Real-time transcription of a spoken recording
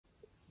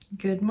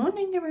Good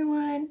morning,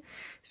 everyone.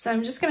 So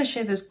I'm just going to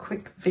share this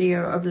quick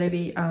video of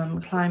Levy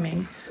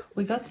climbing.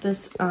 We got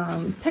this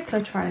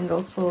Pikler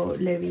triangle for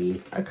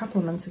Levy a couple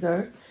of months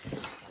ago,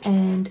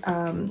 and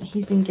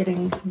he's been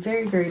getting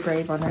very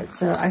brave on it.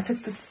 So I took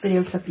this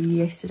video clip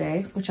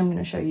yesterday, which I'm going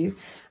to show you.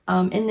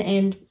 In the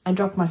end, I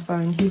dropped my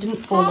phone. He didn't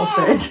fall off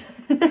it.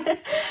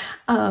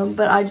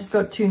 But I just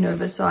got too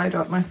nervous, so I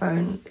dropped my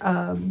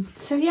phone.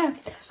 So yeah,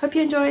 hope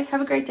you enjoy. Have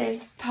a great day.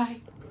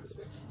 Bye.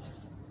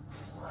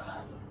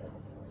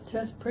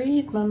 Just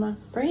breathe, mama.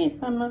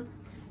 Breathe, mama.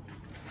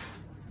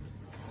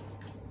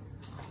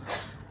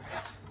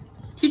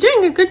 You're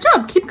doing a good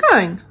job. Keep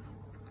going.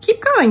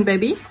 Keep going,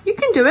 baby. You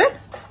can do it.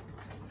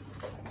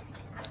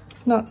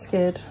 Not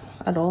scared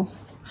at all.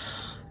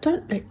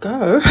 Don't let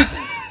go.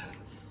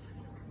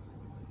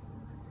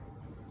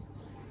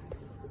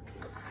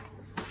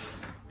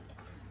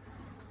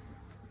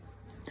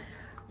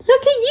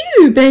 Look at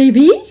you,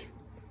 baby.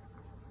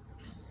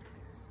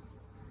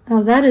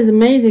 Oh, that is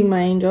amazing,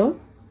 my angel.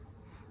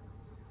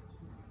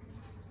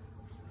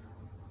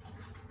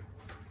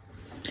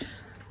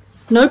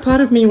 No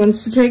part of me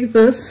wants to take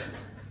this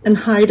and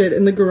hide it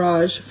in the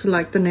garage for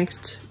like the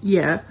next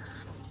year.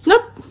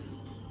 Nope.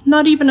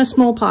 Not even a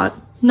small part.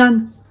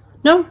 None.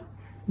 No.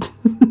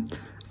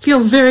 Feel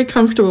very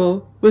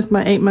comfortable with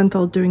my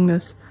 8-month-old doing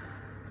this.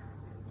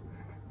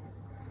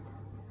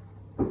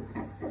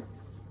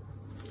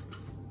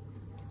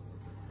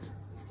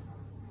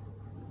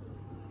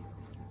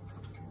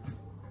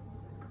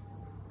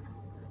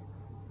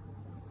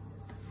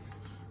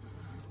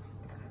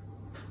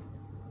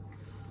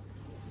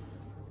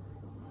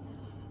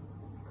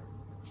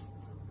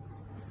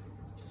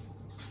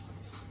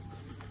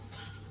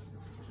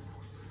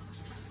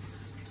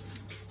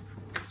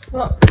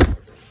 Oh,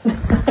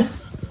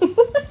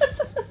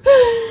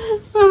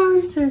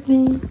 so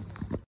neat.